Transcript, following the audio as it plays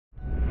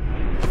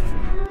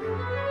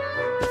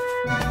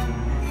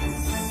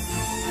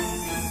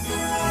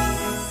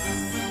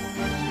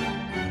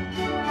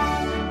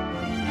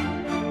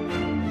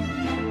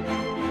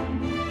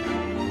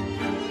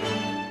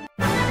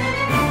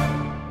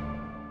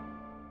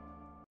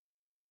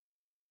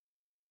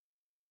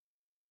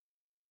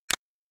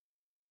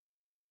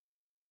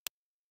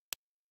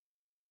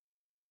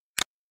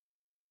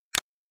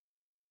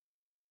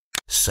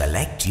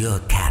Select your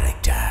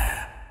character.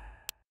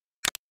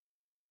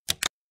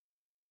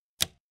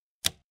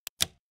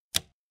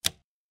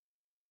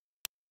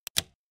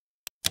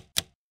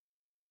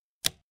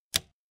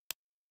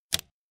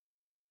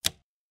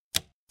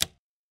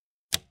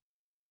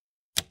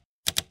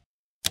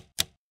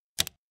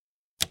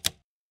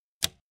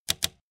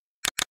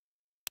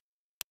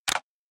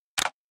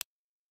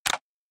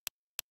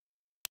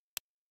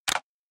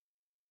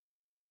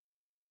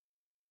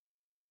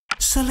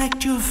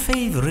 Select your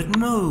favorite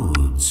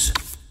modes.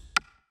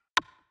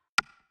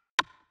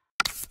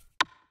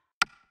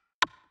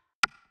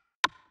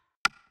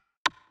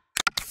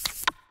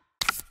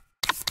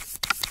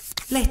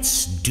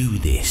 Let's do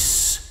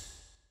this.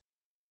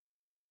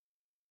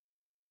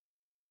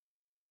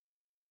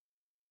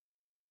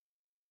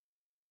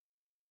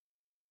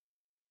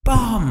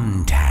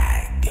 Bomb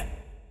tag.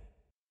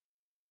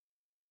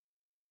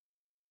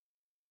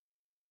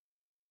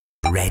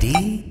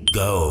 Ready,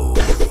 go.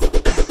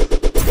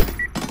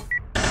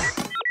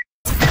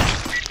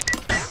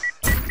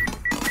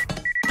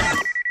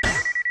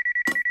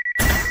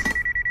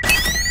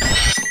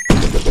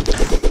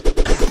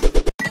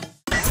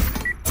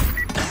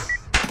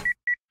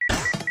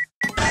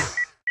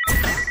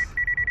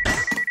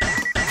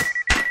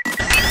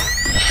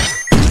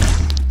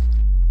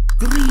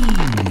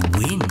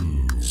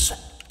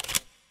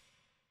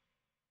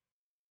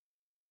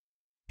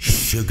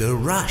 Sugar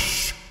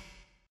Rush.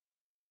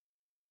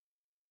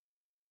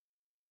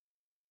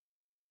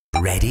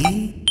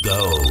 Ready,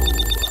 go.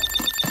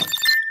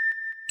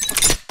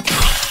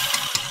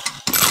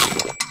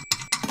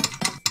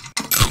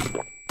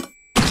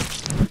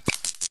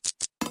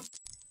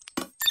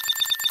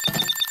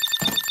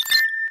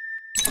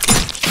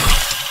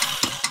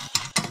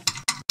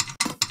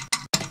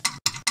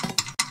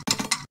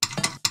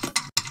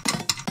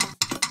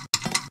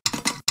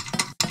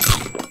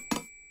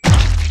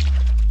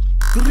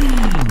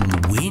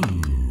 Green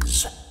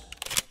wins.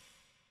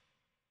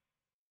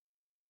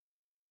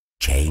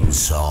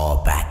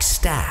 Chainsaw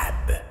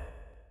backstab.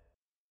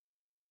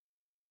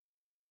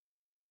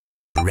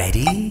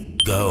 Ready,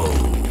 go.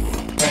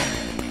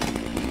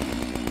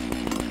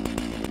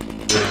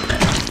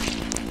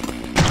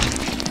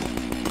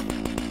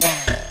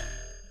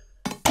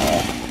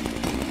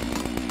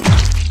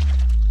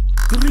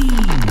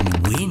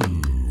 Green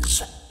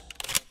wins.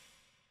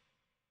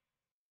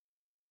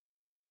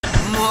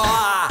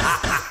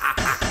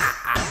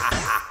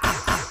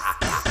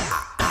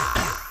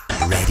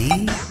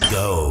 Ready,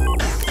 go.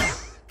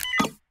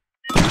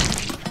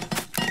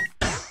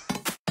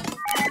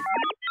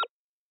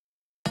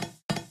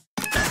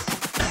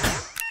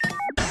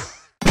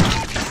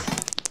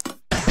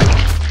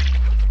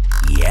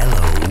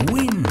 Yellow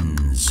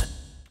wins.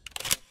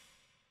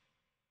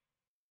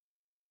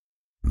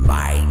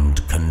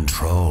 Mind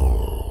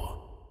control.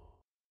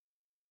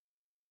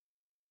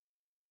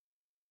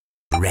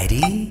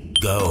 Ready,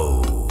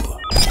 go.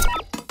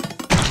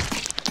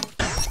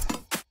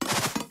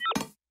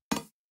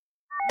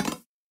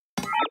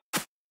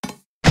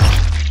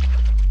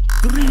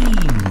 Green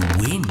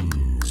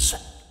wins.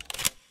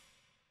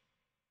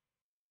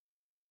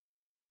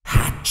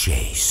 Hat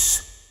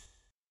chase.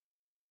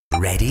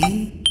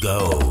 Ready,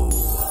 go.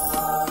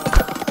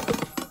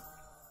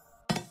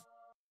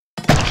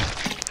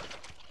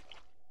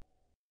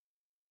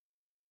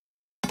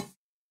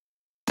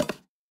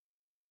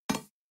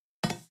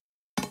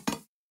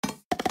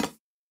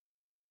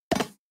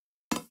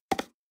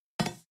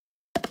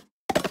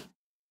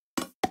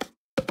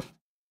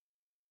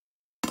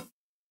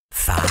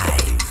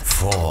 Five,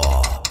 four,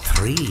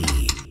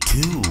 three,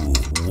 two,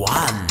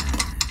 one.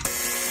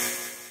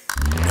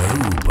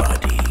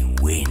 Nobody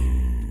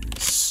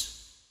wins.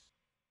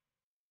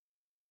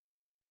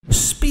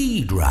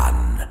 Speed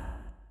run.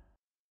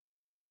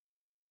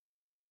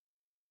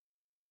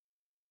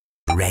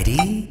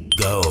 Ready,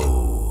 go.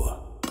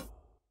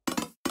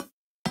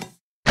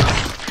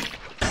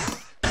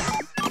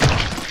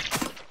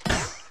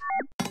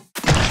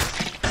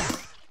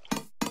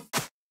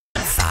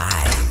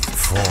 Five,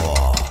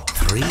 four,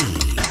 three,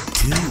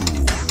 two,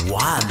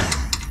 one.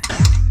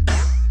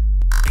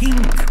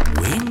 Pink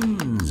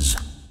wins.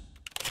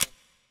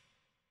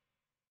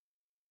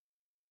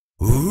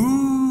 Ooh.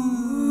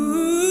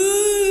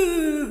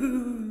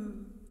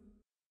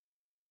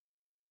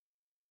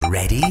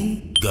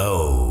 Ready,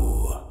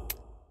 go.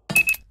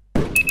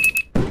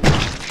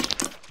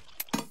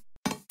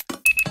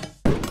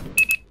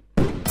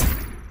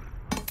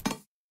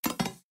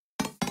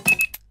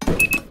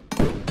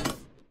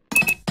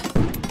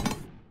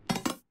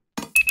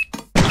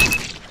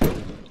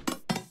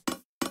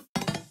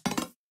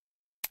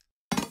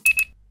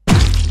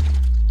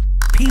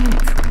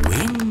 Pink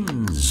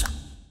wins.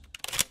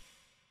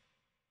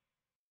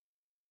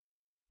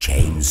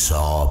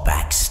 Chainsaw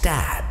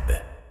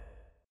backstab.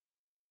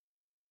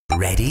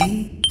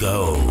 Ready,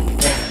 go.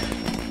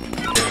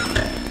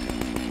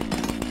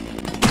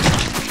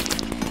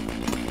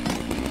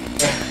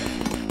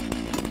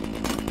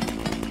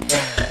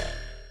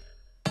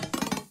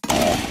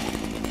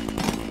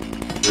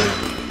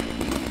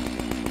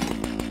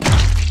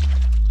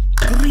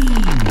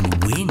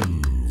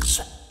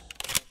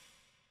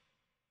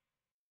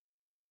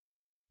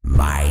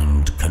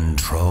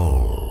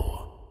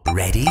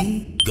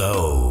 Ready,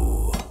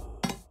 go.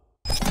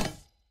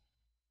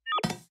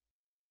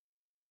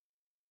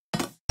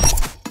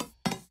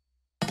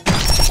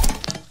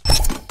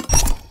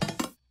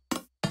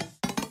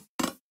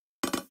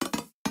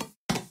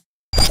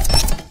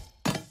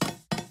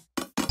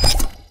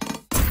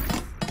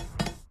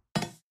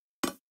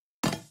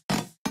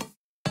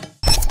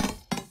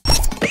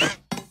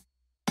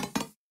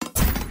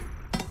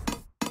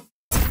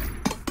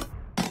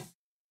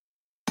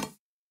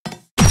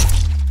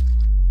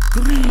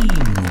 Green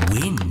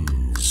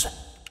wins.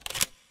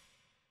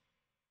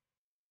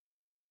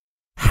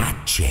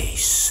 Hat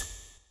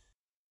chase.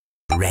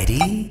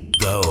 Ready,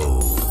 go.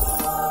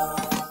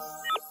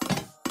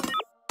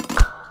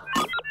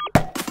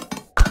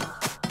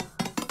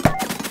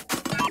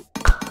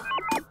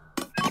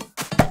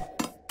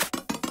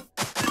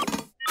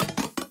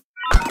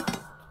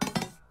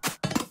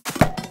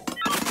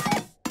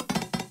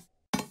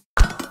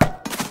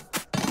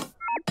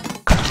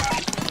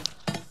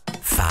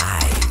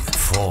 Five,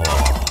 four,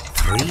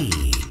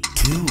 three,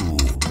 two,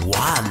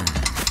 one.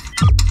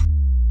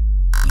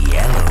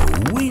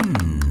 Yellow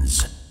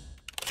wins.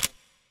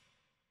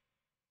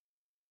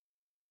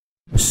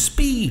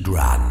 Speed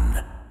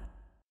run.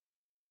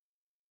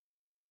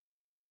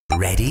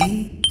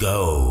 Ready,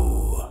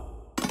 go.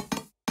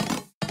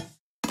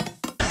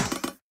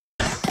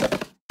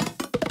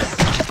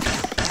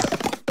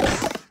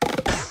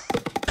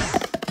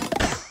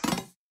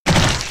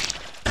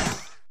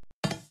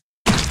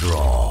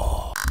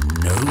 Draw.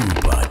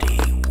 Nobody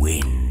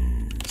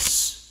wins.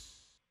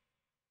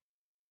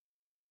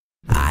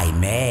 I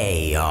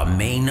may or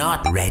may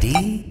not.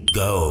 Ready,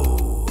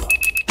 go.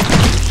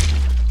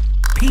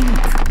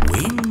 Pink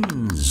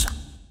wins.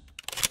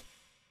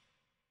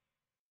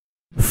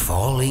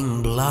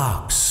 Falling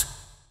blocks.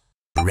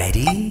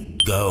 Ready,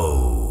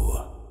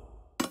 go.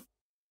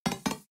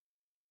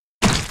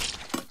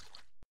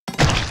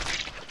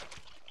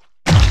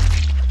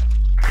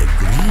 The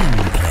green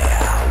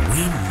player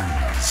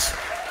wins.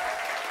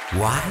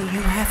 Why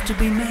you have to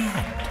be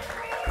mad?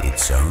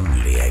 It's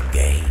only a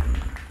game.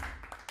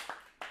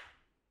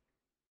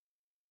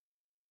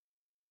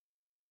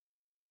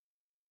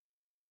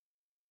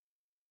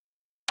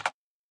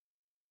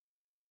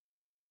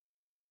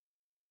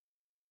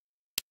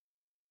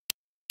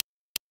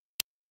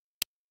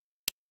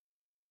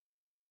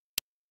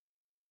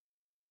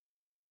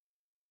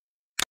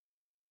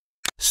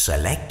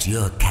 Select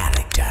your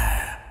character.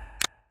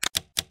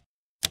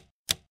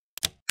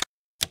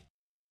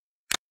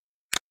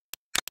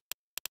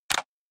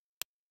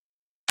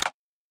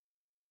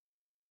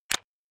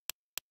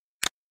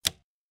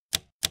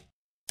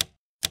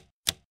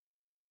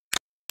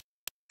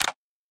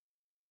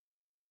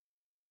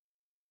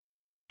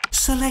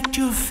 Select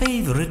your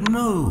favorite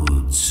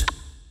modes.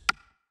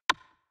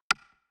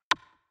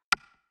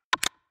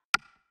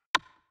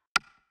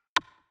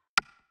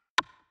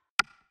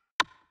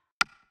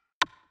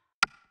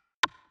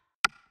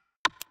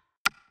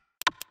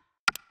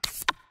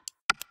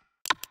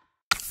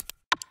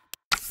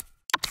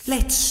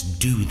 Let's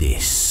do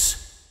this.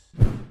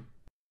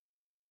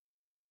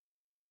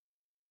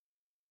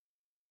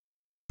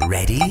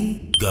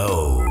 Ready,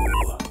 go.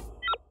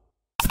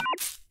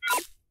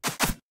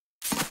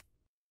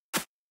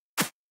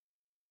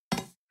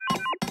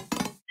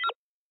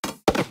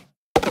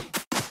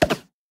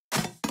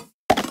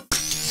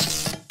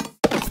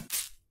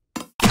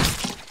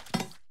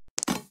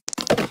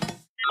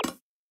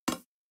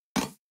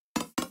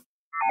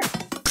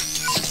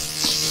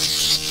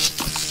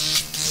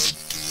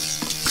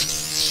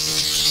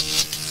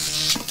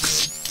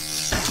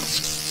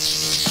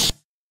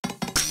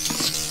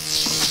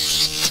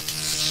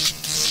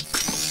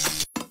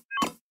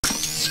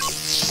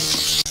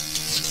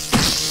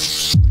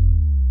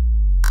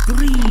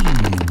 Green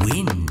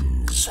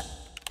wins.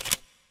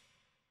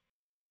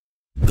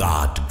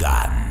 God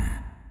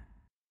gun.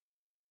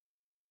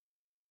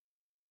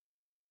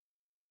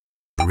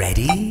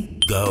 Ready,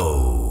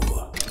 go.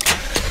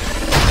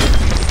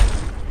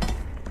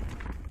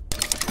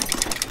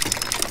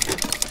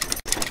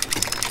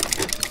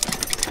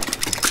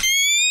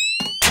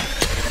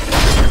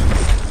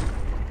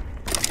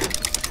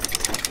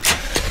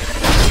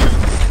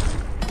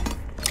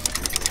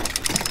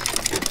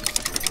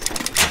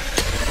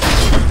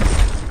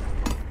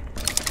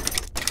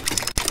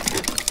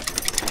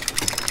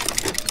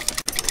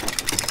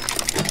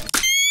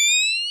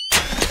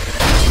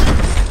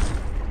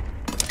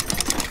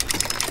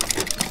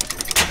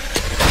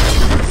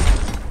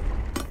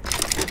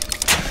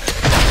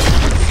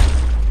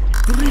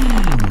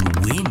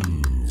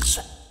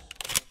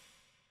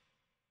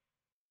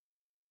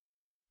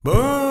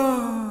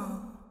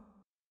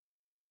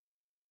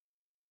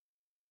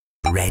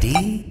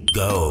 Ready,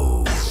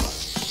 go.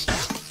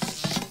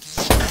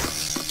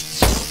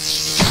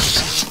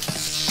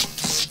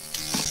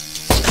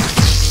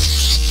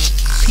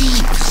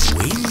 Pink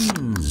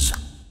wins.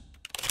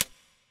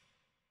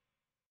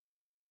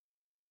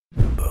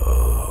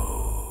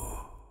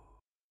 Bow.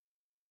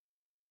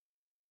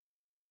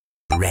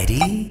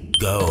 Ready,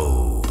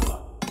 go.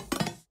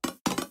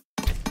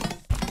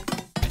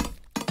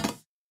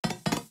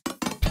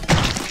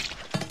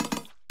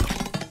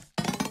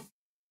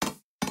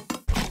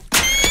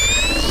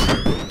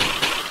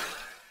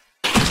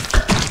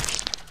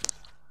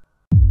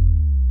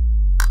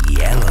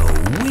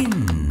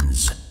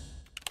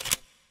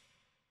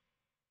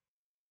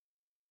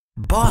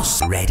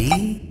 Boss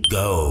ready?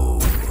 Go.